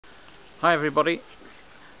Hi everybody,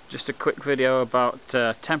 just a quick video about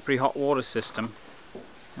temporary hot water system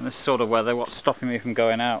in this sort of weather. What's stopping me from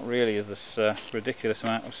going out really is this ridiculous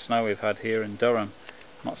amount of snow we've had here in Durham,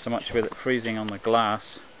 not so much with it freezing on the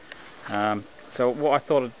glass. So what I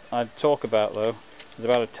thought I'd talk about though is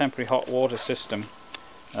about a temporary hot water system.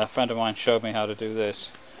 A friend of mine showed me how to do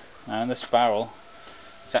this, and this barrel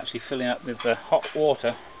is actually filling up with the hot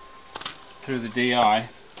water through the DI,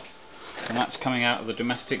 and that's coming out of the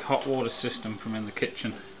domestic hot water system from in the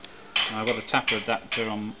kitchen. And I've got a tapper adapter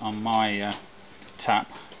on my tap.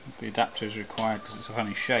 The adapter is required because it's a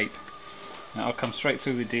funny shape. And it'll come straight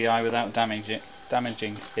through the DI without damaging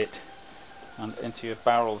it and into your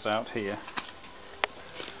barrels out here.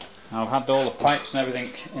 Now, I've had all the pipes and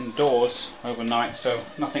everything indoors overnight, so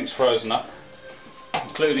nothing's frozen up,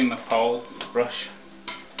 including the pole brush,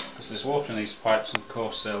 because there's water in these pipes, and of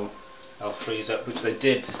course they'll freeze up, which they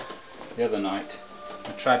did the other night.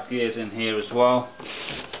 My trad gear's in here as well.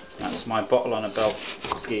 That's my bottle on a belt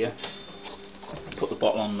gear. I put the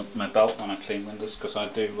bottle on my belt when I clean windows because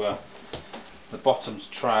I do the bottom's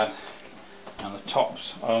trad and the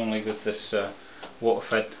tops only with this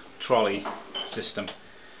water-fed trolley system,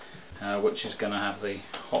 which is going to have the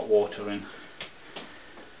hot water in.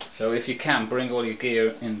 So if you can, bring all your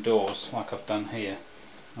gear indoors like I've done here,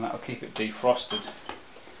 and that will keep it defrosted.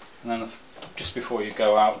 And then just before you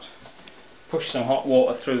go out, push some hot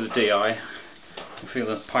water through the DI. You feel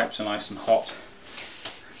the pipes are nice and hot,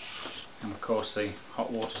 and of course the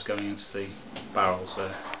hot water is going into the barrels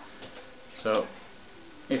there. So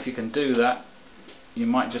if you can do that, you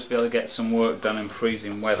might just be able to get some work done in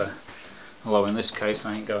freezing weather, although in this case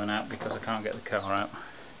I ain't going out because I can't get the car out.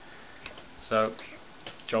 So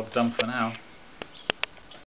job done for now.